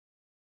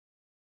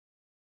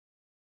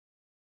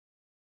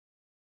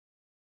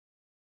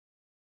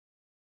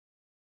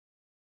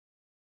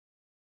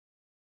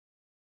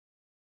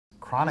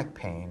chronic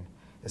pain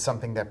is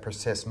something that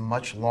persists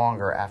much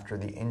longer after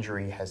the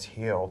injury has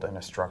healed in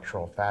a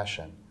structural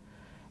fashion.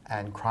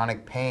 And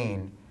chronic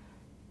pain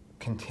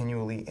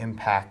continually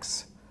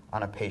impacts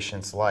on a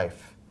patient's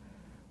life,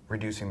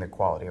 reducing the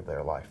quality of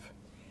their life.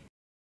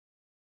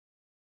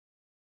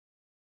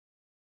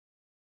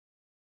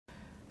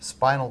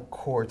 Spinal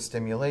cord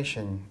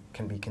stimulation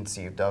can be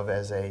conceived of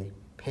as a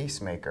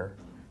pacemaker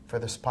for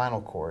the spinal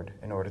cord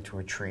in order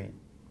to treat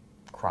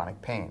chronic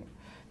pain.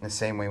 In the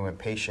same way, when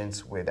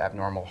patients with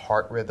abnormal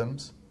heart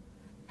rhythms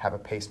have a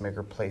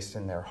pacemaker placed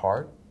in their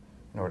heart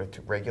in order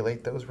to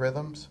regulate those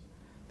rhythms,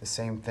 the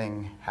same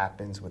thing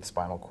happens with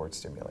spinal cord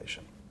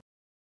stimulation.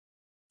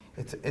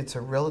 It's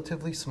a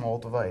relatively small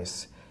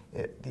device.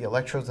 The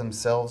electrodes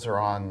themselves are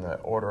on the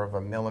order of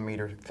 1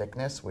 millimeter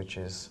thickness, which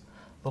is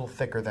a little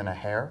thicker than a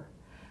hair.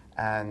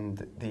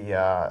 And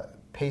the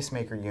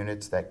pacemaker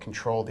units that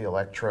control the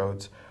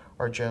electrodes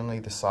are generally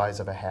the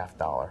size of a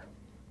 $50.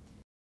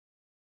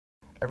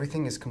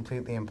 Everything is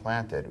completely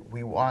implanted.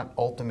 We want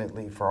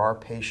ultimately for our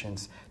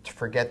patients to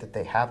forget that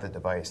they have the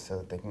device so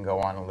that they can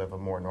go on and live a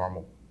more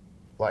normal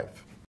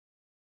life.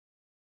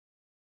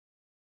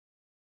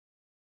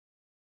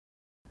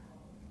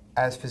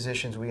 As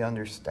physicians, we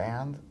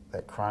understand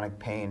that chronic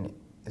pain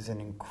is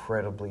an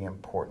incredibly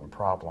important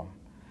problem.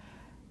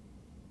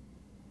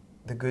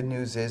 The good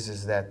news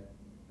is that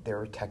there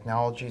are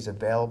technologies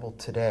available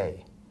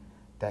today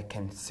that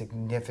can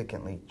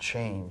significantly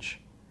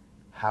change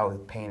how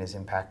pain is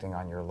impacting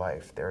on your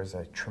life. There is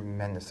a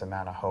tremendous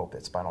amount of hope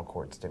that spinal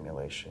cord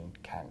stimulation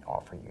can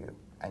offer you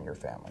and your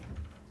family.